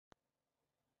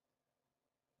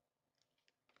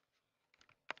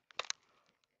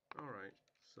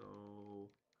So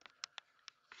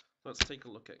let's take a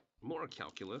look at more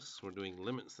calculus. We're doing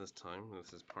limits this time.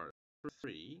 This is part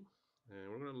 3. And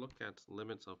we're going to look at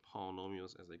limits of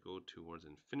polynomials as they go towards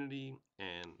infinity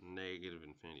and negative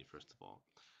infinity, first of all.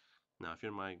 Now, if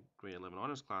you're in my grade 11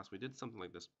 honors class, we did something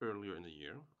like this earlier in the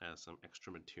year as some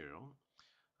extra material.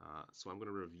 So I'm going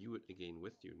to review it again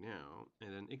with you now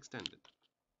and then extend it.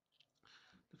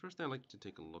 The first thing I'd like to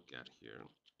take a look at here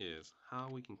is how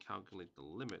we can calculate the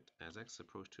limit as x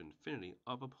approaches to infinity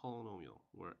of a polynomial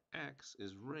where x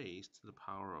is raised to the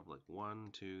power of like 1,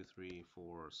 2, 3,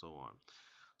 4, so on.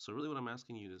 So really what I'm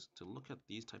asking you is to look at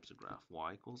these types of graph.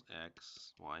 Y equals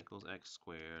x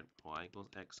squared, y equals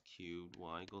x cubed,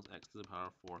 y equals x to the power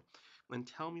of 4. And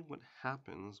tell me what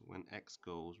happens when x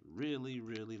goes really,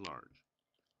 really large.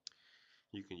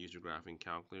 You can use your graphing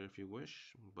calculator if you wish,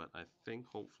 but I think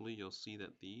hopefully you'll see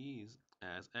that these,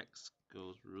 as x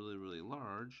goes really, really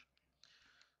large,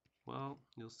 well,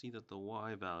 you'll see that the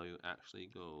y value actually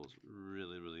goes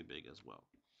really, really big as well.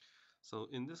 So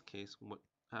in this case, what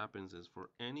happens is for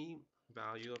any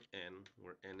value of n,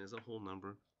 where n is a whole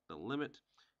number, the limit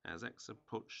as x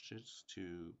approaches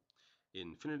to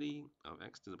infinity of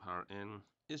x to the power n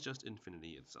is just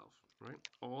infinity itself, right?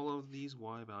 All of these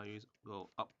y values go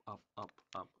up, up, up,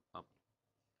 up, up,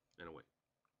 and away.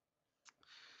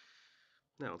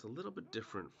 Now, it's a little bit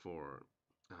different for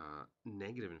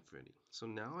negative infinity. So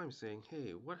now I'm saying,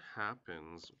 hey, what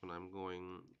happens when I'm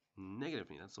going negative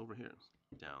infinity? That's over here.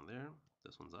 Down there,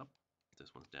 this one's up,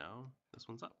 this one's down, this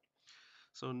one's up.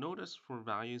 So notice for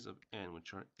values of n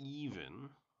which are even,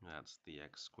 that's the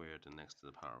x squared and x to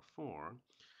the power of 4,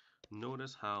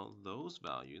 notice how those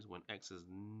values, when x is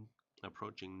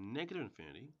approaching negative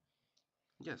infinity,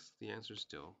 yes, the answer is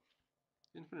still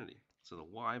infinity. So the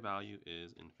y value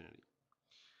is infinity.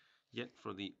 Yet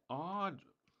for the odd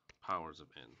powers of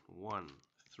n, 1,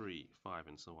 3, 5,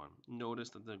 and so on,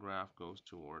 notice that the graph goes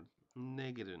toward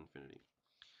negative infinity.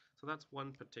 So that's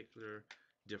one particular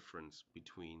difference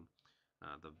between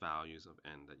the values of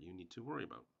n that you need to worry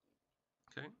about.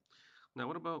 Okay. Now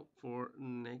what about for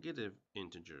negative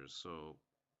integers? So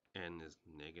n is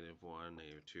negative 1,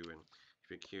 negative 2, and if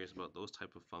you're curious about those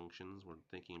type of functions, we're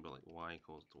thinking about like y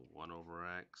equals to 1 over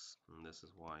x, and this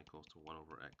is y equals to 1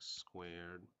 over x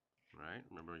squared, right?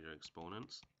 Remember your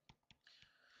exponents.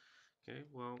 Okay,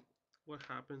 well, what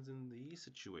happens in these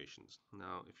situations?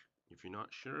 Now, if you're not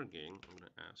sure again, I'm going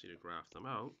to ask you to graph them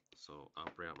out. So I'll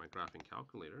bring out my graphing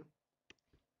calculator.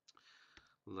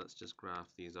 Let's just graph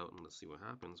these out and let's see what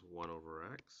happens. 1 over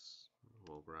x,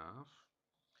 we'll graph.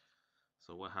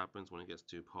 So what happens when it gets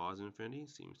to positive infinity?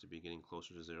 Seems to be getting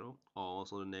closer to 0.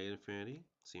 Also to negative infinity,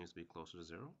 seems to be closer to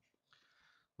 0.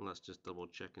 Let's just double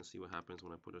check and see what happens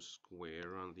when I put a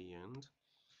square on the end.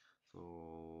 So,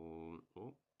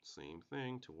 oh, same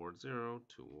thing, towards 0,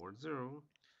 towards 0.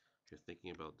 If you're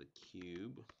thinking about the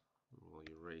cube, we'll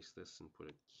erase this and put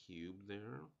a cube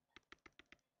there.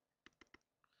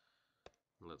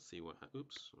 Let's see what,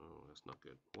 oops, oh, that's not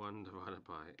good. 1 divided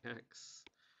by x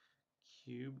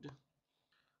cubed.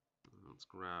 Let's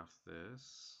graph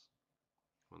this.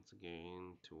 Once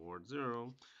again, towards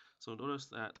 0. So notice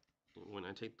that when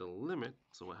I take the limit,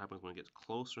 so what happens when it gets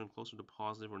closer and closer to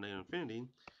positive or negative infinity,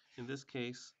 in this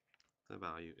case, the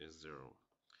value is 0.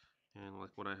 And like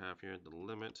what I have here, the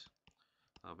limit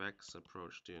of x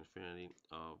approach to infinity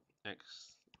of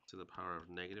x to the power of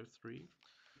negative 3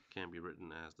 can be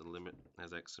written as the limit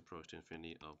as x approach to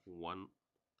infinity of 1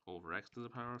 over x to the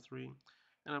power of 3.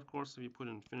 And of course, if you put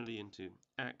infinity into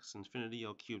x, infinity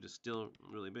all cubed is still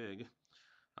really big.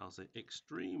 I'll say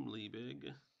extremely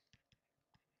big.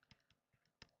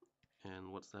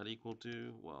 And what's that equal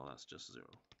to? Well, that's just 0.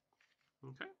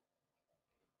 Okay?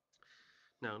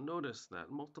 Now notice that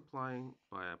multiplying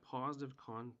by a positive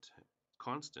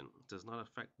constant does not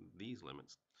affect these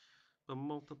limits, but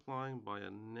multiplying by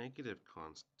a negative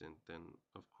constant then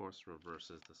of course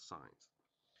reverses the signs.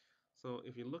 So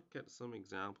if you look at some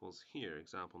examples here,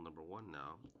 example number 1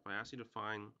 now, if I ask you to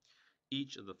find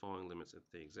each of the following limits if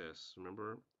they exist,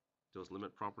 remember those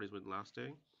limit properties we did last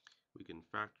day? We can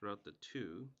factor out the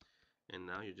 2, and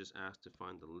now you're just asked to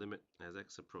find the limit as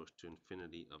x approaches to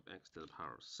infinity of x to the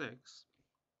power of 6.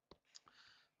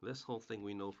 This whole thing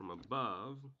we know from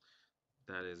above,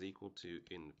 that is equal to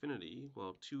infinity.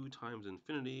 Well, 2 times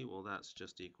infinity, well, that's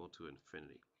just equal to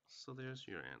infinity. So there's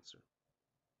your answer.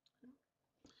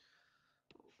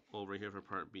 Over here for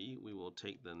part B, we will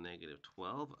take the negative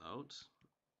 12 out.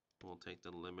 We'll take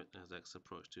the limit as x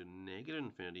approaches to negative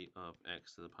infinity of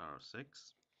x to the power of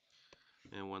 6.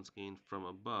 And once again, from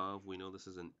above, we know this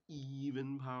is an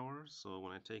even power. So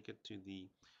when I take it to the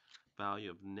value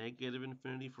of negative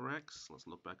infinity for x, let's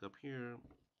look back up here.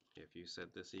 If you said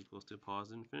this equals to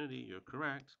positive infinity, you're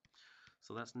correct.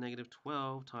 So that's negative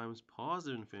 12 times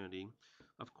positive infinity.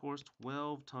 Of course,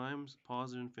 12 times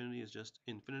positive infinity is just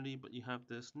infinity, but you have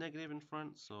this negative in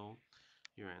front, so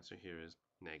your answer here is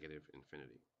negative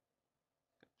infinity.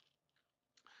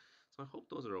 So I hope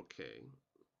those are okay.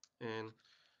 And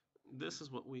this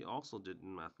is what we also did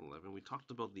in Math 11. We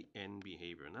talked about the end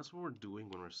behavior, and that's what we're doing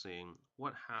when we're saying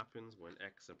what happens when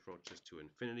x approaches to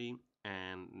infinity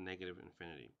and negative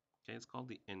infinity. Okay, it's called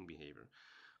the end behavior.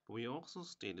 But we also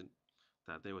stated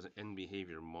that there was an end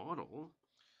behavior model,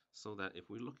 so that if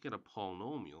we look at a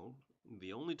polynomial,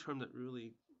 the only term that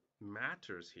really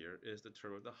matters here is the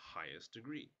term of the highest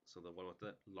degree, so the one with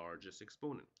the largest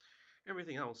exponent.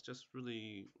 Everything else just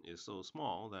really is so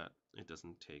small that it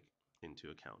doesn't take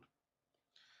into account.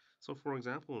 So for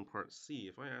example, in part C,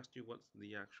 if I asked you what's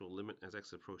the actual limit as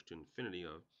x approaches to infinity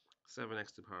of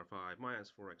 7x to the power 5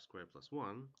 minus 4x squared plus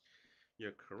 1,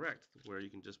 you're correct, where you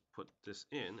can just put this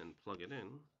in and plug it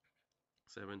in.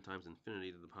 7 times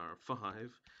infinity to the power of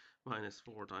 5 minus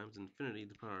 4 times infinity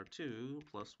to the power of 2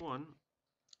 plus 1.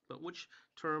 But which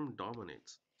term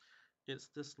dominates? It's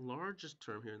this largest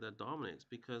term here that dominates,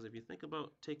 because if you think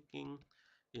about taking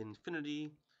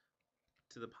infinity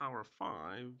to the power of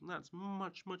 5, that's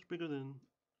much, much bigger than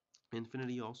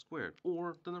infinity all squared,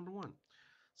 or the number 1.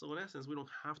 So in essence, we don't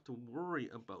have to worry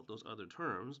about those other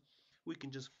terms. We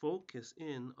can just focus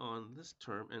in on this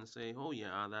term and say, oh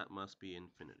yeah, that must be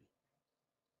infinity.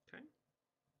 Okay.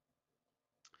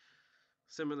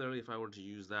 Similarly, if I were to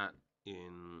use that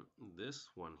in this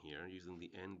one here, using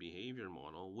the end behavior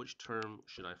model, which term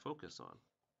should I focus on?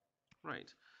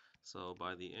 Right. So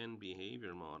by the end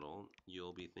behavior model,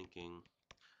 you'll be thinking,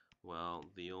 well,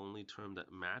 the only term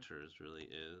that matters really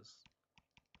is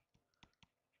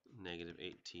negative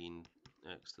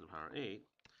 18x to the power 8.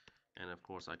 And of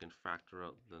course, I can factor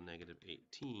out the negative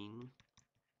 18,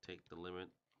 take the limit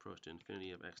approach to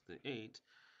infinity of x to the 8.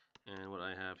 And what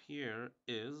I have here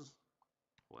is,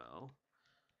 well,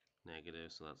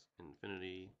 negative, so that's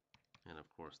infinity. And of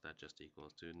course, that just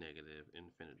equals to negative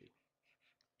infinity.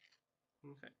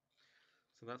 Okay,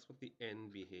 so that's what the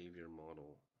end behavior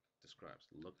model describes.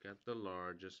 Look at the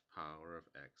largest power of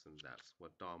x, and that's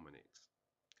what dominates.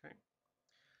 Okay,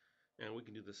 and we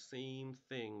can do the same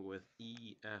thing with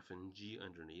E, F, and G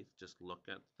underneath. Just look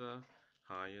at the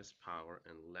highest power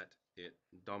and let it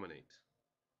dominate.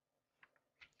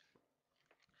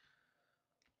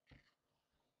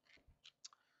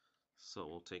 So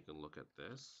we'll take a look at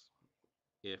this.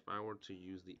 If I were to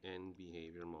use the end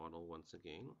behavior model once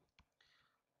again,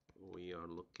 we are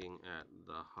looking at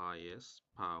the highest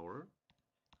power.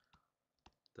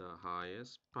 The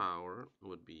highest power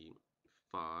would be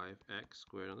 5x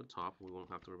squared on the top. We won't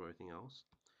have to worry about anything else.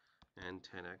 And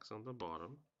 10x on the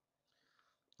bottom.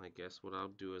 I guess what I'll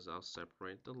do is I'll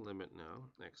separate the limit now,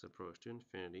 x approach to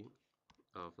infinity,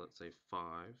 of let's say 5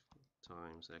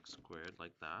 times x squared,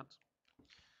 like that.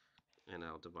 And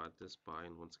I'll divide this by,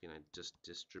 and once again I just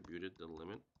distributed the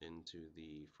limit into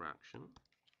the fraction.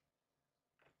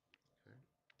 Okay.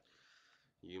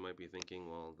 You might be thinking,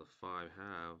 well, the 5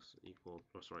 halves equal,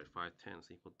 or sorry, 5 tenths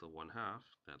equal to 1 half.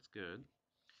 That's good.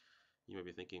 You might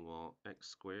be thinking, well, x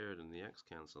squared and the x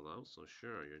cancel out, so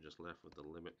sure, you're just left with the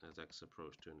limit as x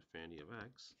approach to infinity of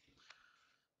x.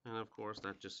 And of course,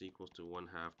 that just equals to 1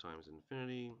 half times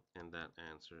infinity, and that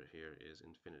answer here is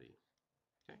infinity.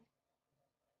 Okay.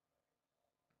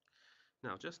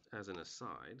 Now, just as an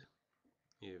aside,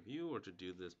 if you were to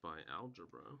do this by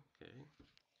algebra, okay,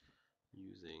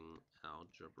 using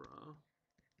algebra,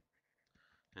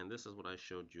 and this is what I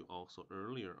showed you also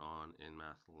earlier on in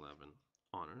Math 11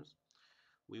 Honors,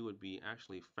 we would be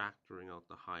actually factoring out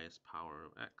the highest power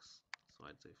of x. So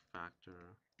I'd say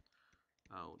factor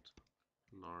out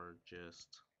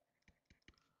largest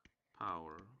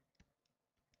power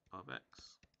of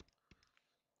x.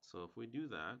 So if we do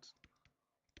that,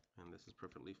 and this is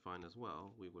perfectly fine as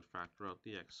well, we would factor out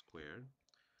the x squared.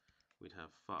 We'd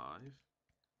have 5,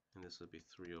 and this would be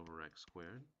 3 over x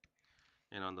squared.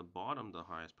 And on the bottom, the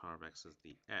highest power of x is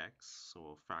the x, so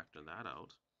we'll factor that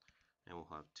out, and we'll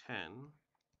have 10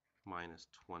 minus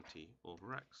 20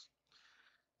 over x.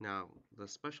 Now, the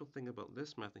special thing about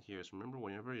this method here is, remember,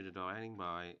 whenever you're dividing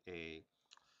by a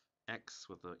x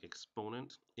with an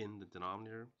exponent in the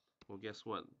denominator, well, guess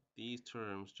what? These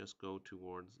terms just go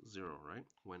towards 0, right?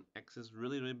 When x is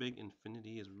really, really big,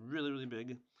 infinity is really, really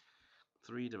big,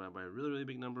 3 divided by a really, really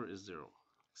big number is 0.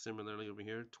 Similarly over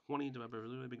here, 20 divided by a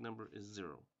really, really big number is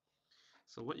 0.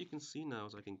 So what you can see now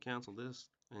is I can cancel this,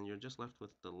 and you're just left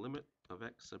with the limit of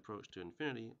x approach to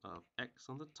infinity of x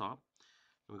on the top.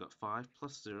 And we've got 5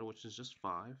 plus 0, which is just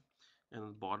 5. And on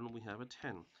the bottom we have a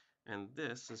 10. And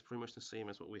this is pretty much the same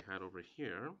as what we had over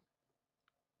here.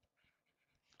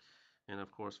 And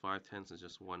of course, 5/10 is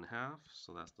just 1/2,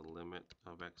 so that's the limit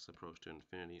of x approach to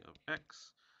infinity of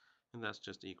x. And that's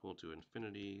just equal to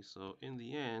infinity. So in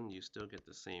the end, you still get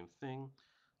the same thing.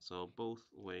 So both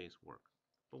ways work.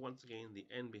 But once again, the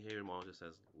end behavior model just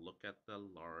says, look at the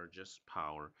largest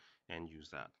power and use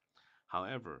that.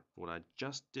 However, what I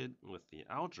just did with the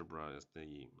algebra is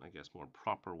the, I guess, more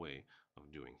proper way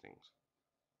of doing things.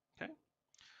 Okay?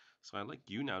 So I'd like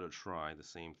you now to try the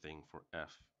same thing for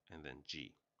F and then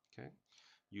G. Okay?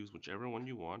 Use whichever one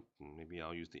you want. And maybe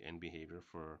I'll use the end behavior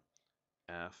for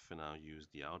F and I'll use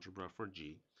the algebra for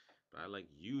G. But I'd like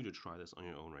you to try this on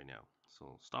your own right now.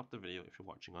 So stop the video if you're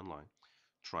watching online.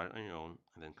 Try it on your own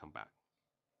and then come back.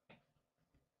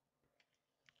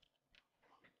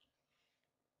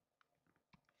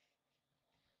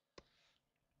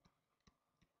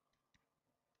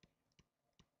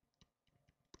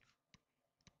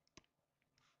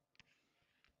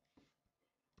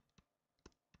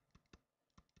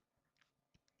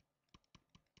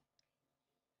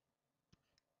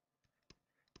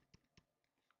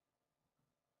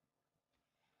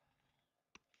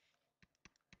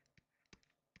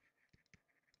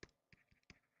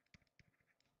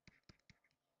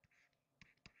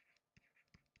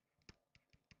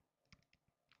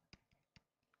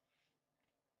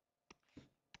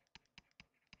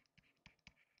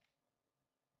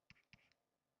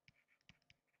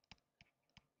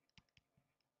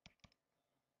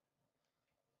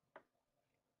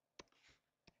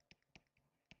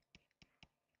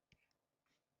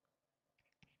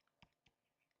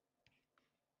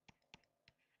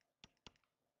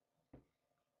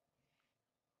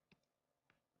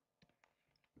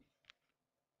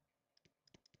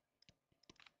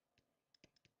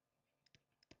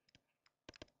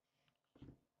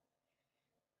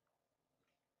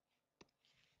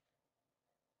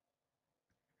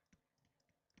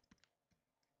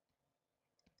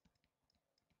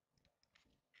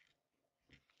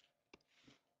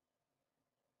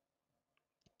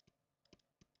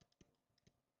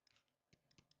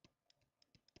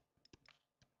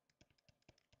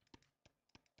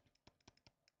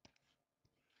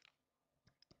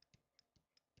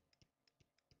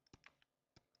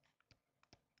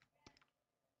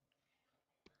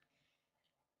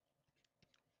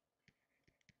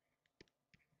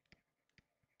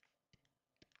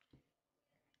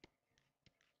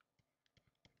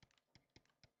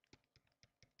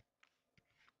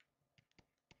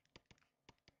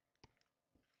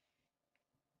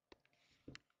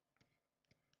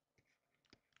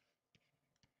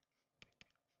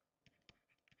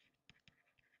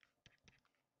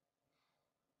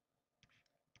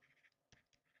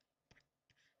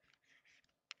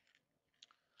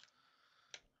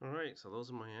 Alright, so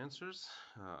those are my answers.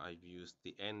 I've used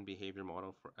the end behavior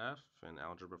model for F and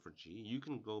algebra for G. You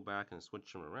can go back and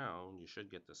switch them around. You should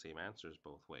get the same answers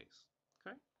both ways.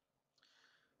 Okay?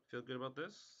 Feel good about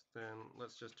this? Then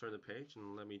let's just turn the page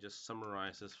and let me just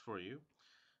summarize this for you.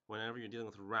 Whenever you're dealing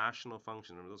with rational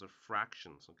functions, remember those are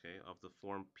fractions, okay, of the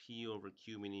form p over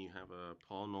q, meaning you have a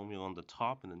polynomial on the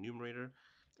top in the numerator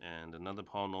and another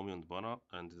polynomial on the bottom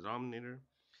and the denominator.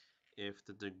 If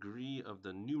the degree of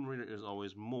the numerator is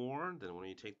always more, then when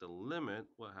you take the limit,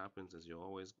 what happens is you'll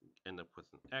always end up with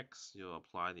an x. You'll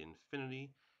apply the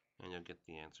infinity, and you'll get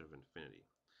the answer of infinity.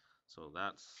 So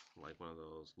that's like one of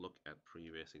those look at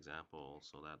previous example.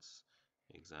 So that's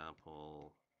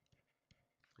example,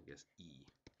 I guess, E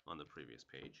on the previous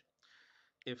page.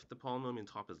 If the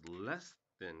polynomial top is less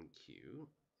than q,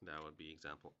 that would be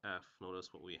example F.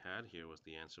 Notice what we had here was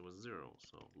the answer was 0.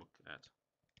 So look at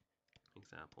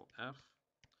example F.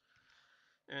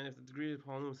 And if the degree of the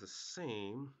polynomial is the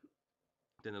same,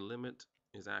 then the limit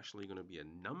is actually going to be a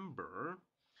number.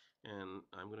 And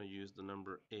I'm going to use the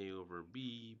number a over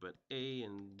b, but a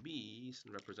and b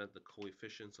represent the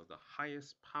coefficients of the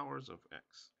highest powers of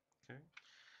x. Okay?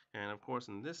 And of course,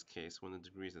 in this case, when the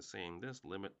degree is the same, this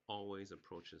limit always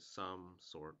approaches some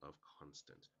sort of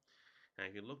constant. And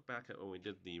if you look back at when we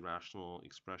did the rational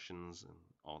expressions and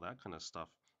all that kind of stuff,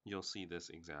 you'll see this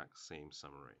exact same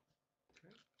summary.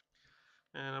 Okay?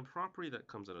 And a property that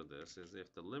comes out of this is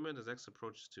if the limit as x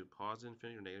approaches to positive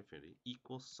infinity or negative infinity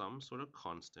equals some sort of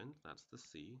constant, that's the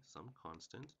c, some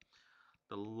constant,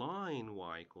 the line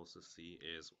y equals to c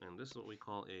is, and this is what we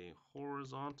call a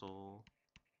horizontal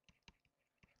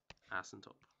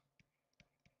asymptote.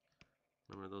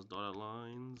 Remember those dotted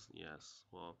lines? Yes.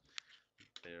 Well,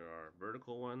 there are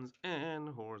vertical ones and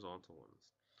horizontal ones.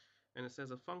 And it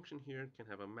says a function here can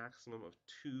have a maximum of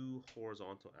 2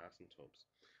 horizontal asymptotes.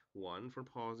 1 for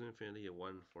positive infinity and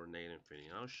 1 for negative infinity.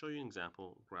 And I'll show you an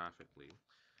example graphically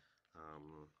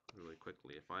really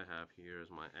quickly. If I have here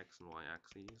is my x and y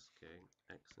axes, okay,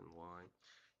 x and y,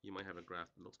 you might have a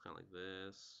graph that looks kind of like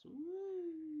this.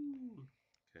 Woo!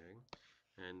 Okay,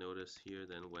 and notice here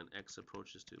then when x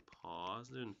approaches to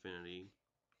positive infinity,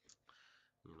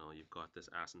 you've got this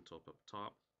asymptote up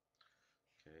top.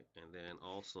 Okay, and then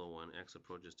also when x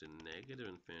approaches to negative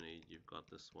infinity, you've got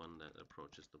this one that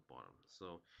approaches the bottom.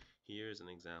 So here's an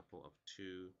example of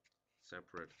two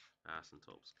separate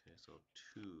asymptotes. Okay, so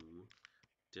two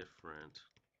different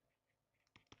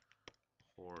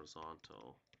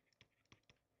horizontal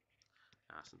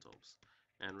asymptotes.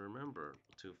 And remember,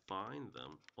 to find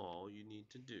them, all you need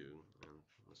to do, and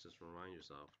let's just remind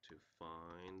yourself, to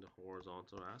find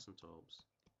horizontal asymptotes,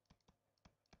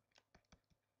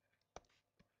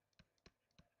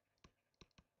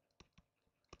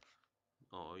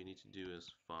 all you need to do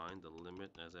is find the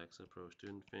limit as x approaches to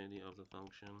infinity of the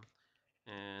function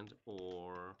and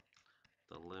or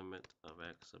the limit of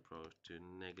x approach to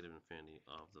negative infinity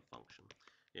of the function.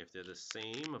 If they're the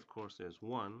same, of course there's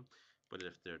one, but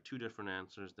if they're two different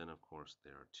answers, then of course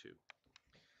there are two.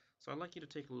 So I'd like you to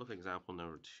take a look at example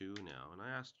number 2 now, and I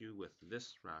asked you with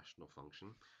this rational function,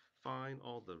 find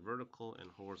all the vertical and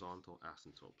horizontal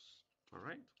asymptotes.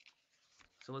 Alright,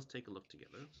 so let's take a look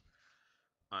together.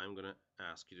 I'm going to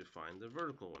ask you to find the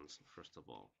vertical ones first of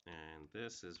all, and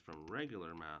this is from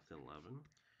regular math 11.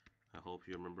 I hope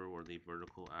you remember where the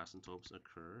vertical asymptotes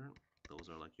occur. Those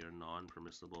are like your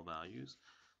non-permissible values.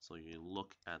 So you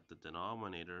look at the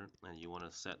denominator and you want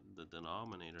to set the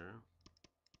denominator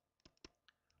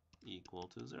equal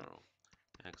to 0.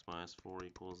 X minus 4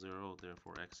 equals 0,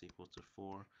 therefore x equals to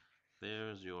 4.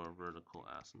 There's your vertical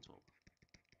asymptote.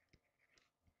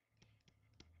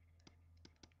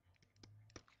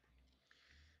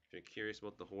 If you're curious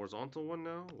about the horizontal one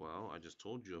now, well, I just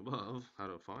told you above how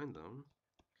to find them.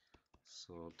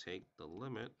 So take the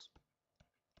limit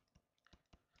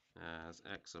as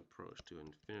x approach to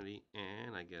infinity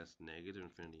and I guess negative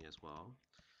infinity as well.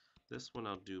 This one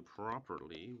I'll do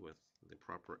properly with the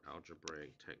proper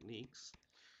algebraic techniques,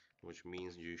 which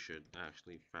means you should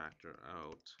actually factor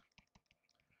out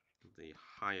the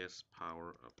highest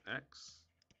power of x.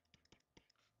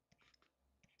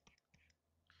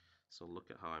 So look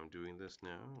at how I'm doing this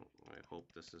now. I hope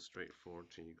this is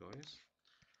straightforward to you guys.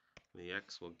 The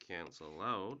x will cancel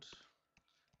out.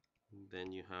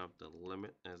 Then you have the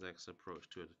limit as x approach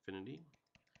to infinity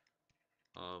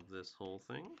of this whole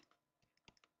thing.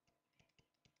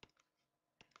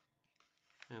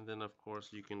 And then of course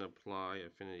you can apply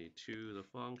affinity to the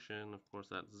function. Of course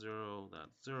that's 0,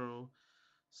 that's 0.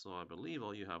 So I believe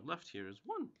all you have left here is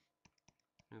 1.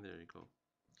 And there you go.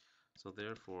 So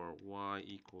therefore y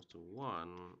equals to 1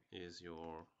 is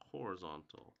your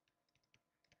horizontal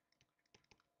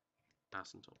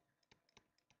asymptote.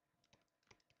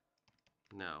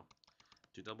 Now,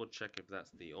 to double check if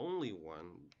that's the only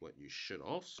one, what you should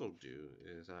also do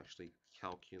is actually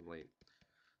calculate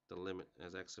the limit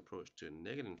as x approaches to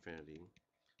negative infinity.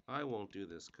 I won't do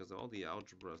this because all the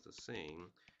algebra is the same,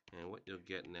 and what you'll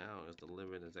get now is the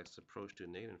limit as x approaches to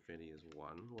negative infinity is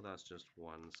 1. Well, that's just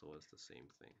 1, so it's the same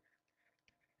thing.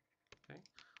 Okay,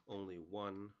 only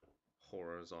one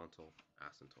horizontal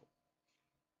asymptote.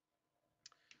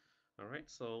 Alright,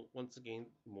 so once again,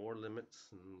 more limits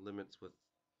and limits with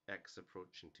x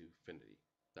approaching to infinity.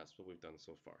 That's what we've done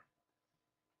so far.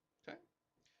 Okay.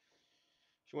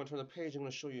 If you want to turn the page, I'm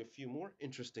going to show you a few more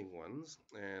interesting ones.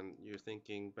 And you're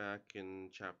thinking back in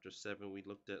chapter 7, we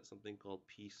looked at something called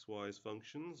piecewise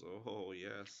functions. Oh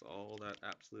yes, all that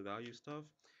absolute value stuff.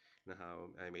 And how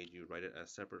I made you write it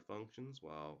as separate functions.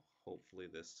 Well, hopefully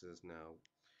this is now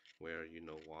where you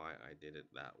know why I did it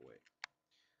that way.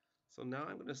 So now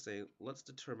I'm going to say, let's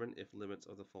determine if limits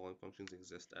of the following functions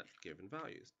exist at given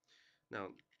values. Now,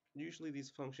 usually these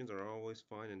functions are always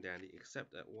fine and dandy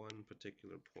except at one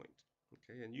particular point.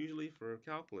 Okay, and usually for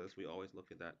calculus, we always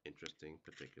look at that interesting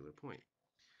particular point.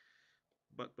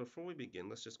 But before we begin,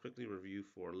 let's just quickly review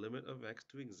for limit of x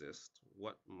to exist,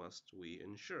 what must we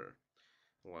ensure?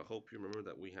 Well, I hope you remember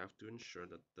that we have to ensure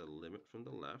that the limit from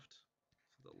the left,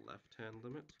 so the left-hand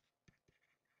limit,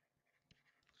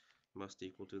 must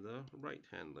equal to the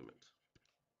right-hand limit.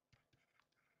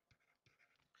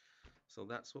 So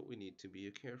that's what we need to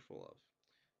be careful of.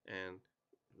 And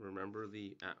remember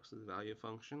the absolute value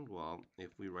function? Well,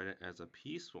 if we write it as a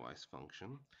piecewise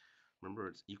function, remember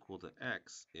it's equal to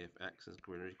x if x is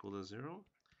greater or equal to 0,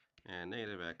 and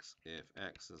negative x if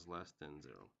x is less than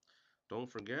 0. Don't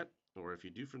forget, or if you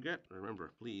do forget,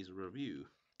 remember, please review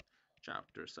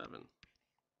chapter 7.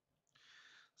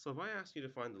 So if I ask you to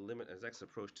find the limit as x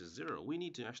approaches to 0, we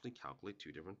need to actually calculate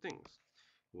two different things.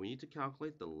 We need to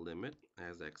calculate the limit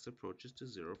as x approaches to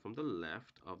 0 from the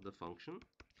left of the function.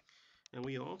 And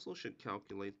we also should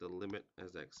calculate the limit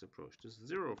as x approaches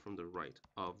 0 from the right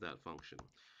of that function.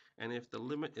 And if the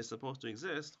limit is supposed to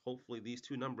exist, hopefully these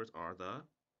two numbers are the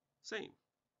same.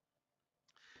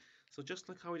 So just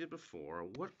like how we did before,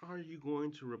 what are you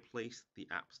going to replace the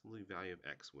absolute value of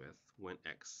x with when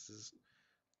x is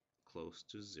close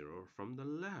to 0 from the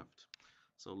left?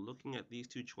 So looking at these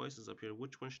two choices up here,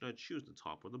 which one should I choose, the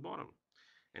top or the bottom?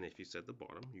 And if you said the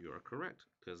bottom, you are correct,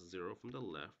 because 0 from the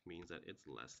left means that it's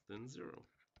less than 0.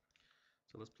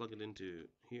 So let's plug it into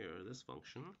here, this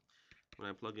function. When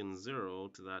I plug in 0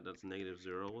 to that, that's negative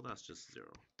 0. Well, that's just 0.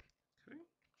 Okay.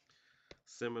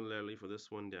 Similarly, for this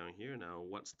one down here now,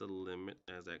 what's the limit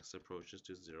as x approaches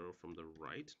to 0 from the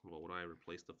right? What would I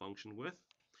replace the function with?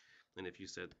 And if you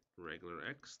said regular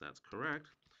x, that's correct.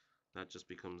 That just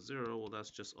becomes 0. Well,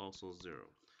 that's just also 0.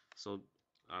 So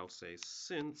I'll say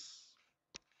since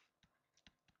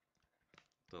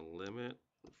the limit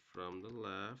from the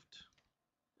left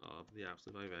of the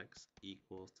absolute value of x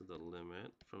equals to the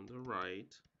limit from the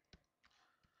right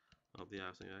of the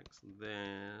absolute x,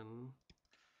 then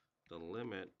the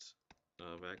limit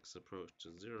of x approach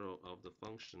to 0 of the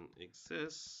function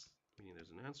exists, meaning there's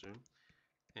an answer,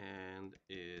 and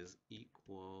is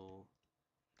equal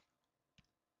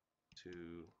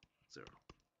to 0.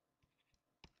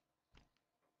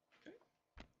 Okay.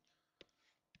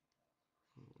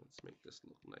 Let's make this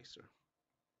look nicer.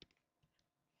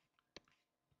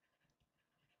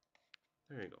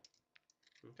 There you go.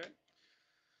 Okay.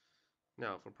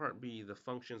 Now for part B, the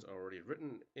function's already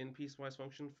written in piecewise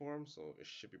function form, so it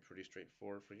should be pretty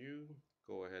straightforward for you.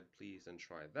 Go ahead, please, and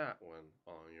try that one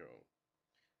on your own.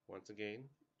 Once again,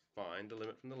 find the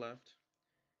limit from the left,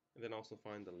 and then also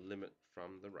find the limit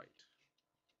from the right.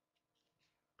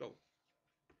 Go.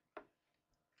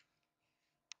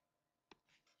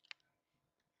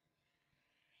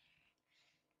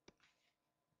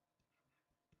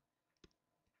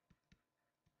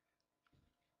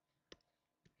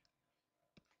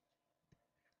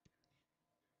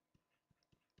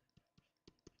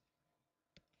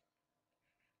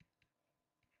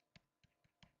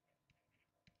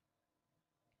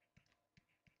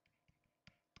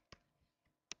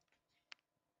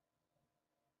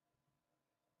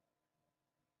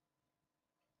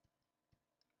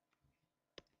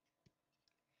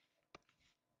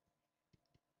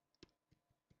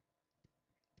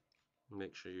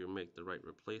 Make sure you make the right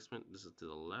replacement. This is to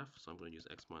the left, so I'm going to use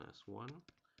x minus 1.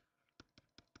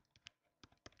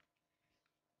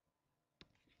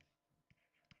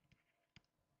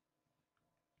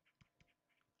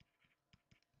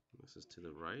 This is to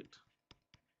the right.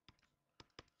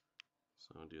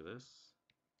 So I'll do this.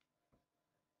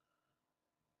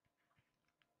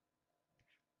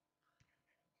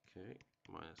 Okay,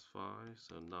 minus 5.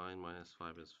 So 9 minus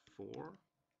 5 is 4.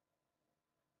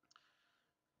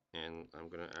 And I'm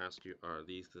going to ask you, are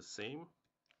these the same?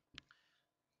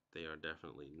 They are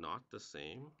definitely not the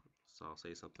same. So I'll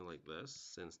say something like this.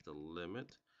 Since the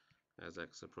limit as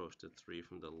x approaches to 3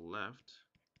 from the left,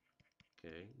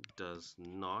 okay, does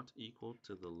not equal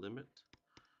to the limit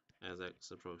as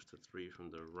x approaches to 3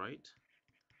 from the right,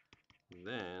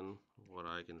 then what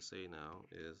I can say now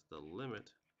is the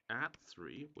limit at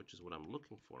 3, which is what I'm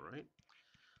looking for, right?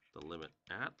 The limit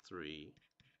at 3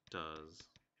 does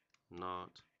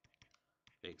not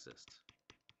exist.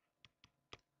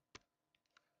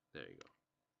 There you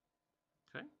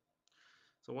go. Okay?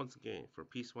 So once again, for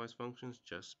piecewise functions,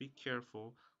 just be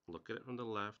careful. Look at it from the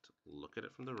left, look at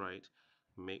it from the right.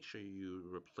 Make sure you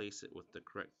replace it with the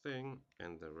correct thing,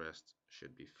 and the rest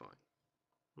should be fine.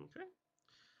 Okay?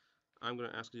 I'm going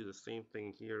to ask you the same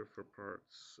thing here for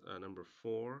parts number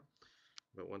 4.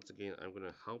 But once again, I'm going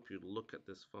to help you look at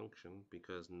this function,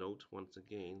 because note once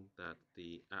again that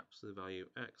the absolute value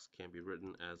of x can be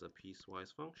written as a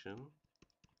piecewise function,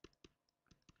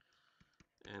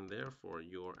 and therefore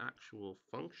your actual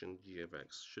function g of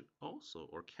x should also,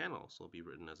 or can also, be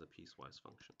written as a piecewise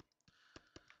function.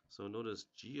 So notice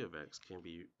g of x can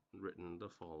be written the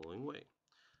following way.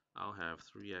 I'll have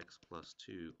 3x plus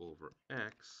 2 over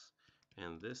x,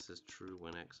 and this is true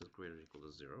when x is greater or equal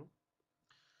to 0.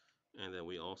 And then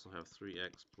we also have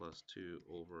 3x plus 2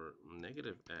 over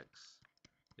negative x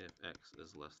if x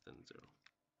is less than 0.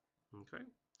 Okay?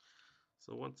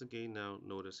 So once again, now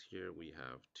notice here we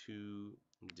have two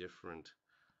different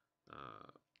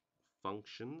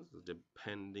functions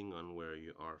depending on where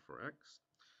you are for x.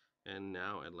 And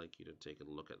now I'd like you to take a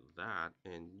look at that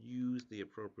and use the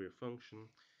appropriate function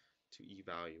to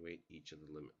evaluate each of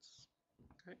the limits.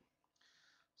 Okay,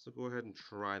 so go ahead and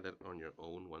try that on your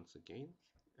own once again,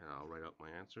 and I'll write out my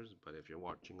answers. But if you're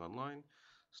watching online,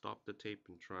 stop the tape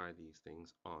and try these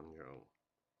things on your own.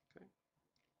 Okay.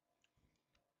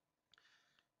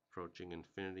 Approaching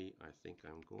infinity, I think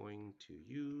I'm going to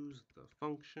use the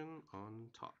function on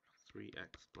top,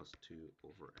 3x plus 2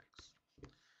 over x.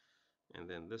 And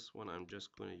then this one, I'm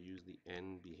just going to use the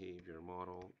end behavior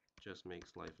model. Just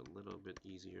makes life a little bit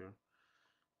easier.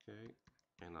 Okay,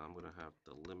 and I'm going to have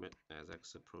the limit as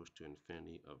x approach to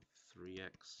infinity of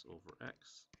 3x over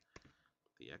x.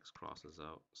 The x crosses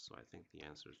out, so I think the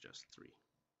answer is just 3.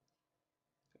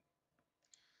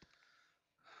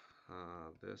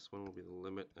 This one will be the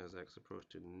limit as x approach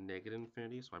to negative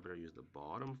infinity, so I better use the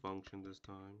bottom function this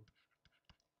time.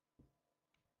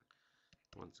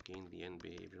 Once again, the end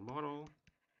behavior model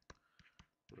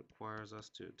requires us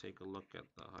to take a look at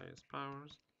the highest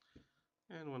powers.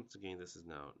 And once again, this is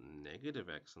now negative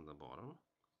x on the bottom.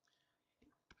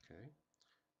 Okay.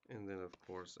 And then, of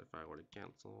course, if I were to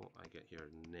cancel, I get here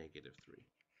negative 3.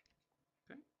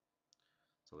 Okay.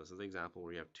 So this is the example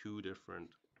where you have two different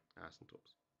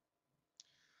asymptotes.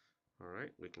 All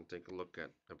right, we can take a look at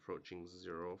approaching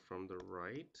 0 from the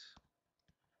right.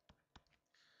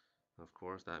 Of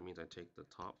course, that means I take the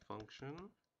top function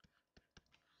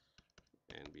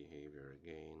and behavior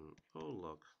again. Oh,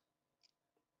 look.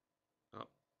 Oh,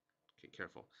 okay,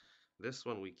 careful. This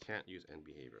one we can't use end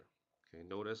behavior. Okay,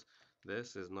 notice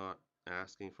this is not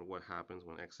asking for what happens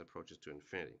when x approaches to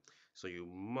infinity. So you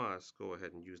must go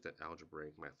ahead and use the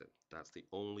algebraic method. That's the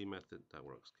only method that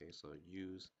works. Okay, so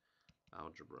use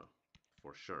algebra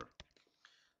for sure.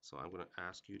 So I'm going to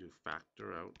ask you to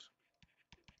factor out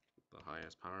the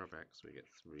highest power of x. We get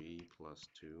 3 plus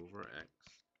 2 over x.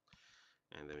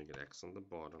 And then we get x on the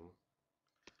bottom.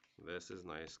 This is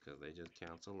nice because they just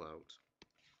cancel out.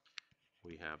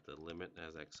 We have the limit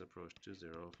as x approaches to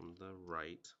 0 from the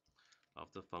right of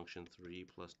the function 3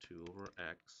 plus 2 over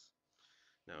x.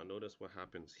 Now notice what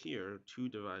happens here. 2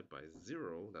 divided by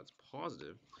 0, that's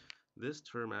positive. This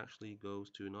term actually goes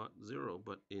to not 0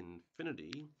 but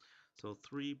infinity. So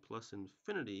 3 plus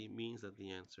infinity means that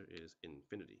the answer is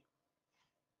infinity.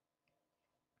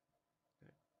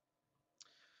 Okay.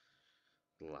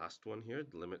 The last one here,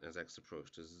 the limit as x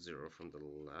approaches to 0 from the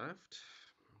left.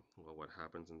 Well, what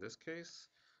happens in this case?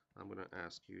 I'm going to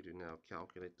ask you to now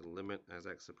calculate the limit as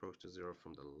x approaches to 0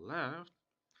 from the left.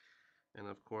 And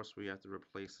of course, we have to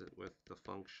replace it with the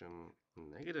function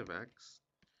negative x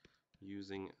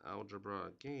using algebra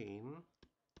again.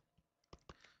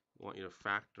 I want you to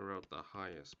factor out the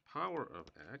highest power of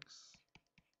x,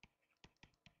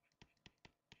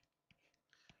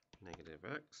 negative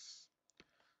x.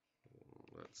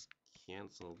 Let's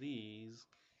cancel these.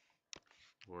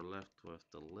 We're left with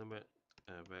the limit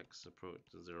of x approach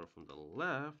to 0 from the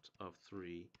left of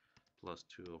 3 plus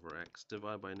 2 over x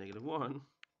divided by negative 1.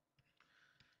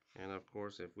 And of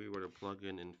course, if we were to plug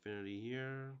in infinity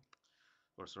here,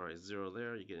 or sorry, 0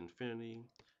 there, you get infinity.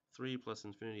 3 plus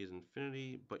infinity is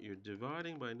infinity, but you're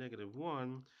dividing by negative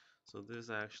 1, so this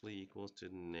actually equals to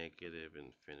negative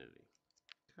infinity.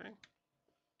 Okay?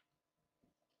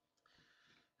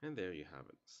 And there you have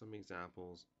it, some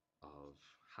examples of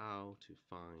how to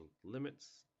find limits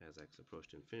as x approach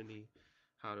to infinity,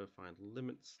 how to find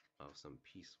limits of some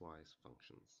piecewise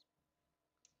functions.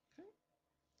 Okay?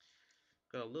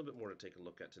 Got a little bit more to take a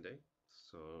look at today,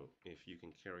 so if you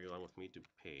can carry on with me to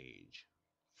page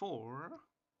 4.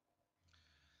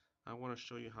 I want to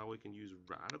show you how we can use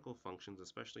radical functions,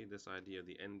 especially this idea of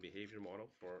the end behavior model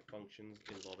for functions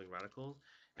involving radicals,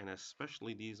 and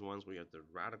especially these ones where you have the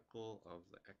radical of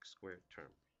the x squared term.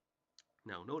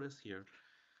 Now notice here,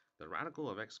 the radical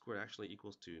of x squared actually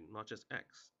equals to not just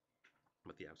x,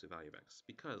 but the absolute value of x,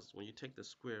 because when you take the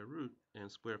square root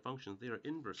and square functions, they are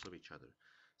inverse of each other.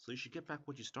 So you should get back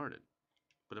what you started.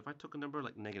 But if I took a number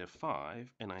like negative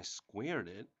 5 and I squared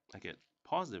it, I get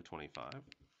positive 25.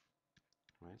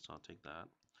 Right, so I'll take that.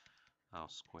 I'll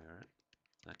square it.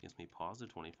 That gives me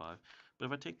positive 25. But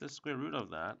if I take the square root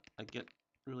of that, I get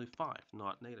really 5,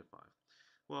 not negative 5.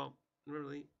 Well,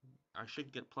 really, I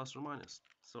should get plus or minus.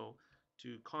 So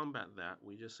to combat that,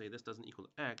 we just say this doesn't equal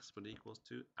to x, but it equals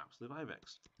to absolute value of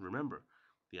x. Remember,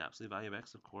 the absolute value of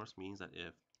x, of course, means that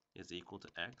if is equal to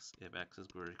x if x is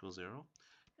greater or equal to 0,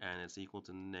 and it's equal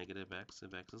to negative x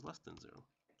if x is less than 0.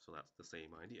 So that's the same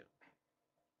idea.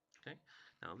 Okay.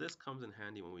 Now this comes in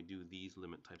handy when we do these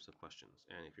limit types of questions.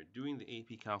 And if you're doing the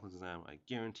AP Calculus exam, I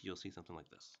guarantee you'll see something like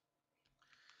this.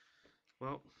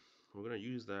 Well, we're going to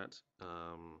use that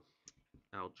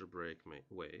algebraic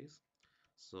ways.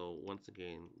 So once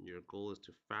again, your goal is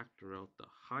to factor out the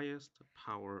highest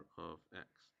power of x.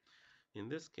 In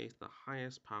this case, the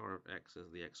highest power of x is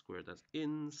the x squared that's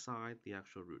inside the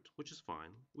actual root, which is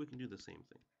fine. We can do the same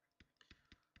thing.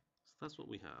 So that's what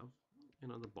we have.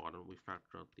 And on the bottom, we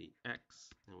factor out the x,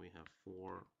 and we have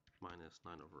 4 minus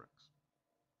 9 over x.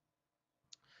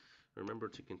 Remember,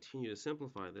 to continue to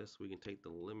simplify this, we can take the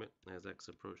limit as x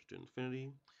approaches to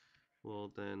infinity.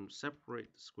 We'll then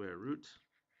separate the square root.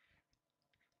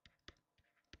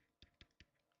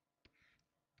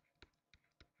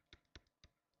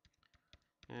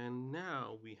 And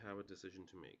now we have a decision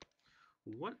to make.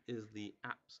 What is the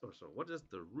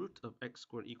root of x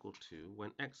squared equal to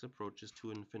when x approaches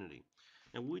to infinity?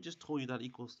 And we just told you that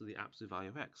equals to the absolute value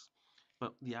of x.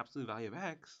 But the absolute value of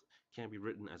x can be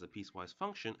written as a piecewise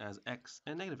function as x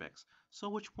and negative x. So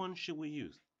which one should we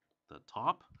use? The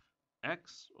top,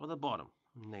 x, or the bottom,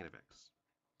 negative x?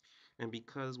 And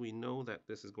because we know that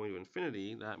this is going to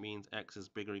infinity, that means x is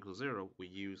bigger or equal to 0, we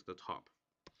use the top.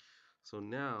 So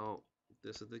now,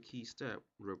 this is the key step.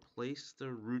 Replace the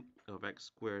root of x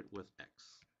squared with x.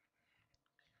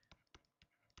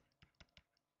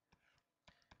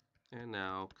 And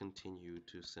now continue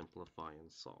to simplify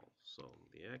and solve. So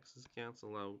the x's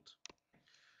cancel out.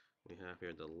 We have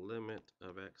here the limit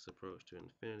of x approach to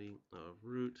infinity of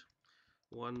root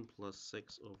 1 plus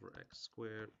 6 over x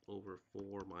squared over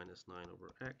 4 minus 9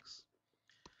 over x.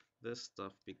 This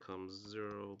stuff becomes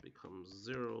 0,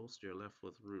 so you're left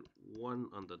with root 1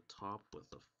 on the top with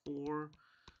a 4.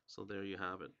 So there you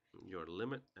have it. Your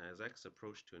limit as x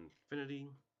approach to infinity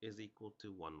is equal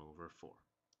to 1 over 4.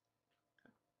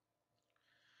 Okay.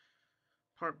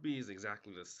 Part B is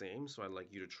exactly the same, so I'd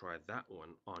like you to try that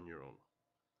one on your own.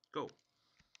 Go.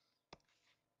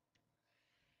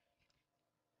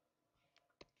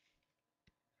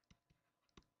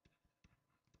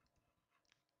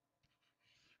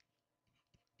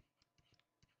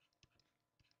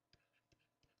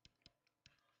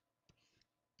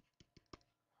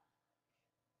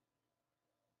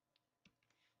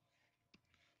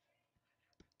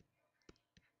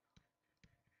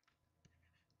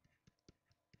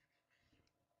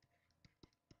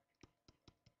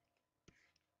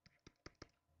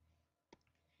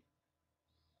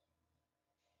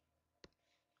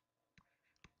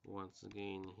 Once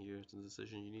again, here's the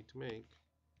decision you need to make.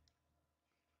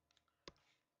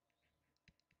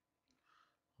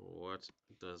 What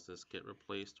does this get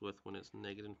replaced with when it's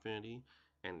negative infinity?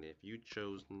 And if you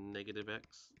chose negative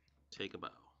x, take a bow.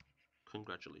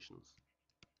 Congratulations.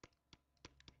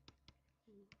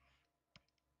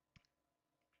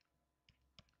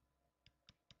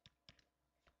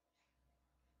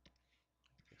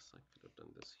 Guess I could have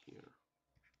done this here.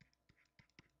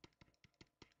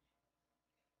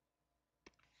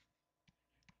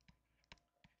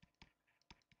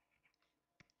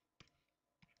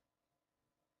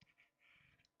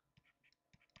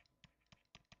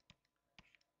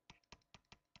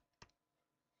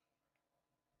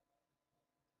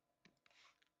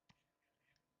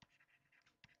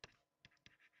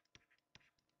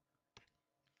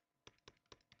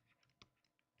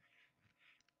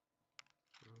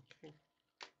 Okay,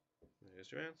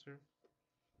 there's your answer.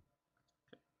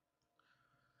 Okay.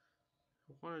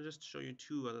 I want to just show you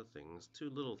two other things, two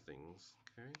little things,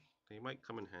 okay? They might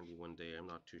come in handy one day, I'm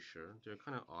not too sure. They're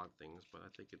kind of odd things, but I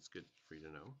think it's good for you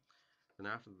to know. And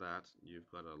after that, you've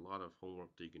got a lot of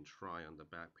homework that you can try on the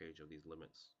back page of these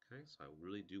limits, okay? So I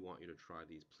really do want you to try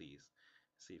these, please.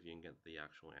 See if you can get the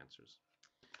actual answers.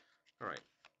 All right,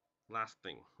 last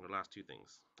thing, or last two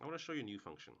things. I want to show you a new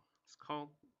function. It's called,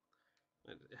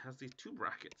 it has these two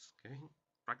brackets, okay?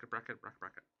 Bracket, bracket, bracket,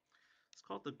 bracket. It's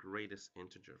called the greatest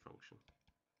integer function.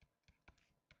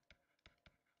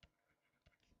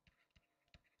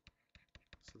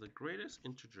 So the greatest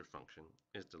integer function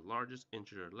is the largest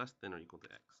integer less than or equal to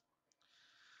x.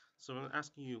 So I'm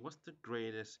asking you, what's the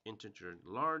greatest integer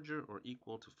larger or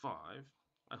equal to 5?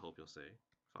 I hope you'll say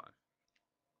 5.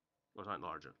 Or not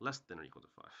larger, less than or equal to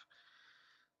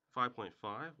 5. 5.5,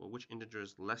 well, which integer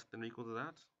is less than or equal to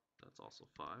that? That's also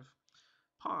 5.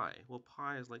 Pi, well,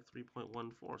 pi is like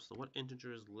 3.14, so what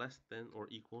integer is less than or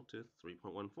equal to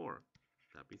 3.14?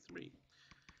 That'd be 3.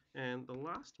 And the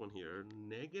last one here,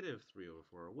 negative 3 over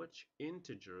 4, which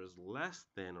integer is less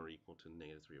than or equal to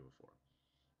negative 3 over 4?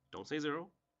 Don't say 0,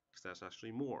 because that's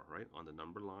actually more, right? On the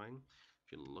number line,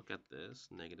 if you look at this,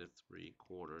 negative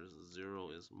 3/4, 0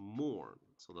 is more.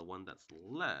 So the one that's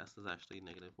less is actually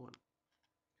negative 1.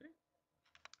 Okay.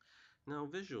 Now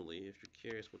visually, if you're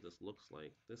curious what this looks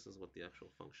like, this is what the actual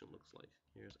function looks like.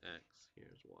 Here's x,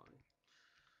 here's y.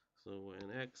 So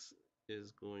when x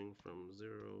is going from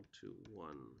 0 to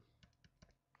 1,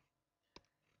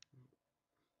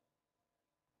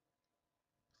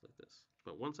 it's like this.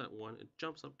 But once at 1, it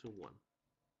jumps up to 1.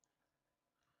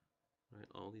 Right,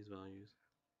 all these values,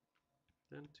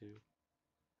 then 2.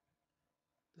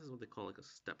 This is what they call like a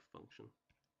step function.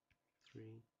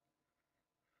 3.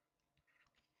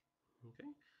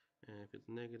 Okay, and if it's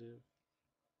negative,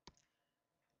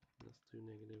 let's do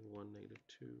 -1,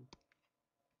 -2.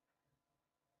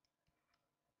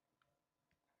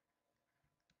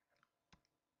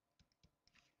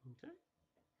 Okay,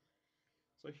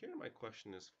 so here my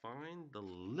question is, find the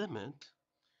limit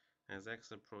as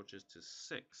x approaches to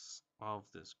 6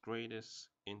 of this greatest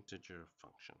integer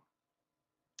function.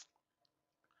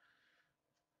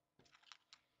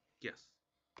 Guess.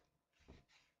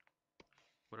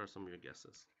 What are some of your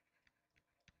guesses?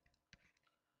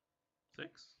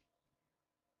 6?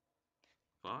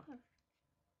 5?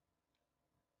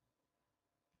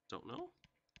 Don't know?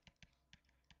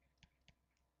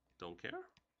 Don't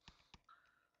care?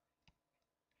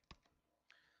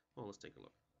 Well, let's take a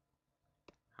look.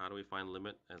 How do we find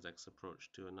limit as x approach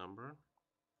to a number?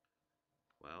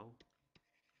 Well,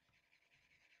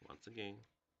 once again,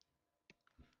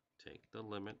 take the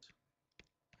limit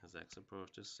as x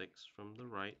approaches 6 from the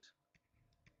right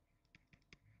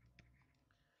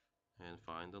and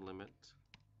find the limit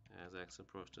as x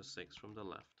approaches 6 from the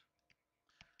left.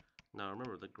 Now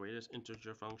remember, the greatest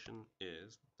integer function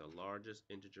is the largest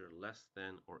integer less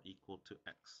than or equal to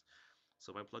x.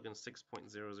 So if I plug in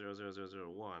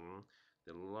 6.000001,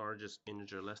 the largest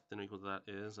integer less than or equal to that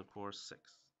is, of course,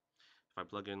 6. If I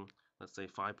plug in, let's say,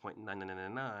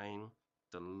 5.9999,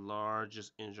 the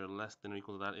largest integer less than or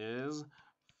equal to that is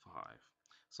 5.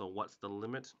 So what's the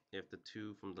limit if the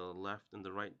two from the left and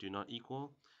the right do not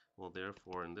equal? Well,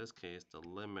 therefore, in this case, the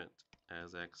limit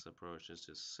as x approaches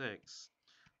to 6,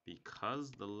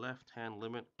 because the left-hand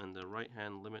limit and the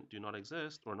right-hand limit do not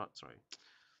exist, or not, sorry,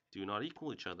 do not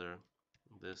equal each other,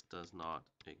 this does not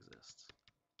exist.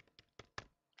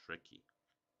 Tricky.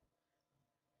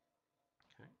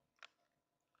 Okay.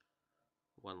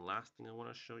 One last thing I want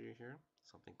to show you here,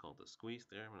 something called the squeeze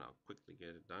theorem, and I'll quickly get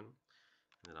it done,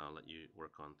 and then I'll let you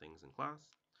work on things in class.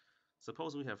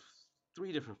 Suppose we have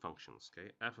 3 different functions,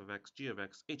 okay? F of x, g of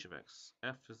x, h of x.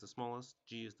 F is the smallest,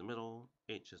 g is the middle,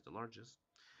 h is the largest.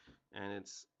 And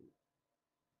it's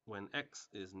when x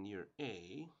is near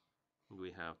a,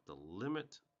 we have the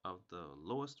limit of the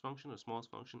lowest function or smallest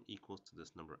function equals to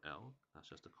this number L. That's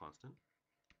just a constant.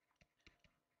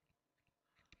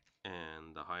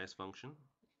 And the highest function,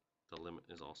 the limit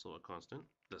is also a constant,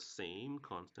 the same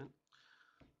constant.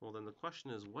 Well, then the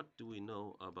question is, what do we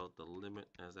know about the limit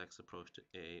as x approaches to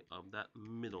a of that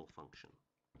middle function?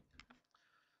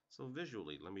 So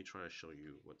visually, let me try to show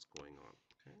you what's going on.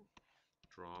 Okay,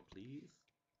 draw please.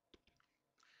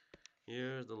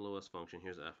 Here's the lowest function.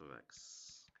 Here's f of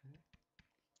x. Okay,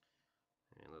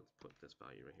 and let's put this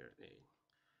value right here at a.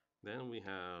 Then we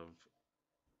have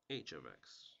h of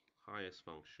x, highest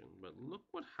function. But look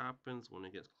what happens when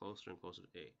it gets closer and closer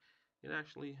to a. It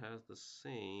actually has the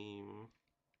same.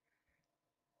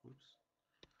 Oops.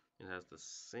 It has the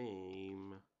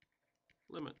same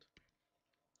limit.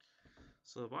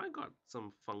 So if I got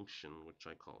some function which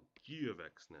I call g of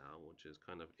x now, which is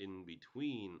kind of in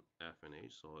between f and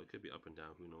h, so it could be up and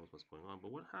down, who knows what's going on.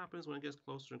 But what happens when it gets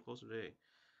closer and closer to a?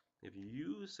 If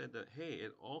you said that, hey,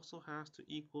 it also has to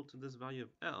equal to this value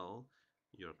of L,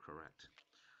 you're correct.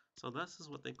 So this is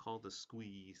what they call the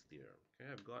squeeze theorem.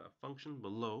 Okay, I've got a function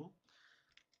below,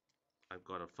 I've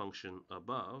got a function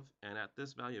above, and at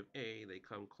this value of a, they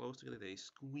come close together, they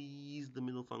squeeze the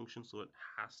middle function, so it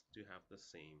has to have the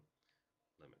same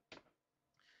limit.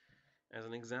 As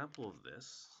an example of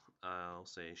this, I'll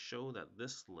say show that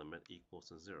this limit equals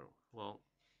to 0. Well,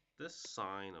 this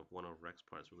sign of 1 over x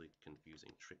part is really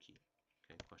confusing, tricky.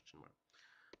 Okay, question mark.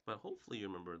 But hopefully you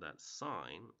remember that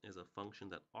sine is a function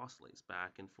that oscillates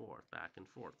back and forth, back and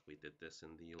forth. We did this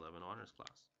in the 11 honors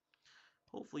class.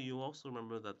 Hopefully you also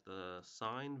remember that the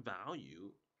sine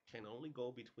value can only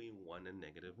go between 1 and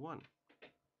 -1.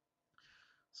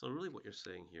 So really what you're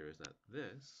saying here is that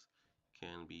this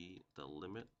can be the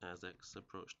limit as x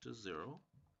approach to 0,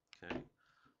 okay,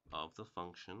 of the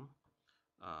function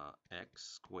x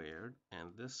squared,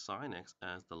 and this sine x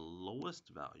as the lowest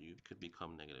value could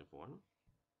become -1.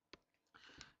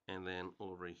 And then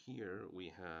over here we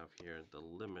have here the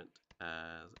limit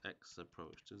as x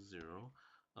approach to 0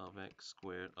 of x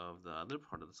squared of the other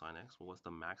part of the sine x. Well, what's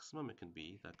the maximum it can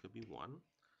be? That could be 1.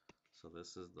 So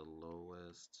this is the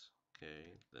lowest,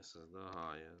 okay, this is the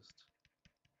highest.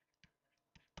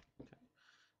 Okay.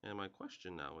 And my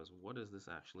question now is, what is this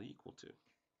actually equal to?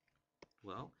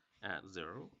 Well, at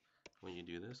 0, when you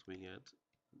do this, we get,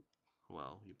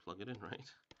 well, you plug it in, right?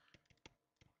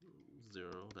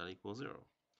 0, that equals 0.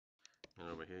 And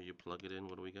over here you plug it in,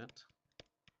 what do we get?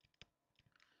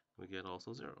 We get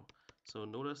also 0. So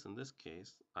notice in this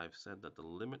case, I've said that the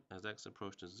limit as x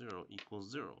approaches 0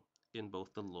 equals 0 in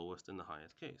both the lowest and the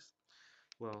highest case.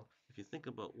 Well, if you think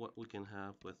about what we can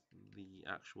have with the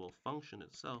actual function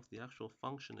itself, the actual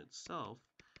function itself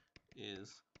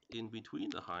is in between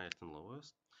the highest and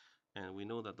lowest. And we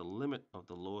know that the limit of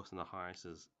the lowest and the highest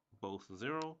is both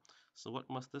 0. So what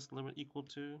must this limit equal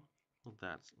to? Well,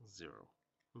 that's 0.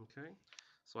 Okay?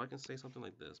 So I can say something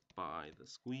like this: by the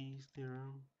squeeze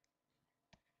theorem,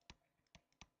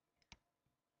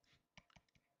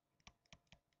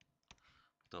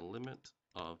 the limit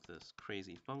of this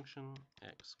crazy function,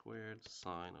 x squared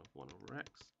sine of 1 over x,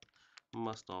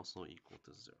 must also equal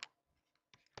to 0.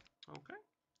 Okay?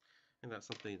 And that's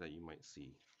something that you might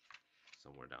see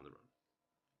somewhere down the road.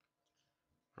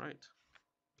 All right,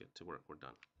 get to work, we're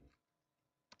done.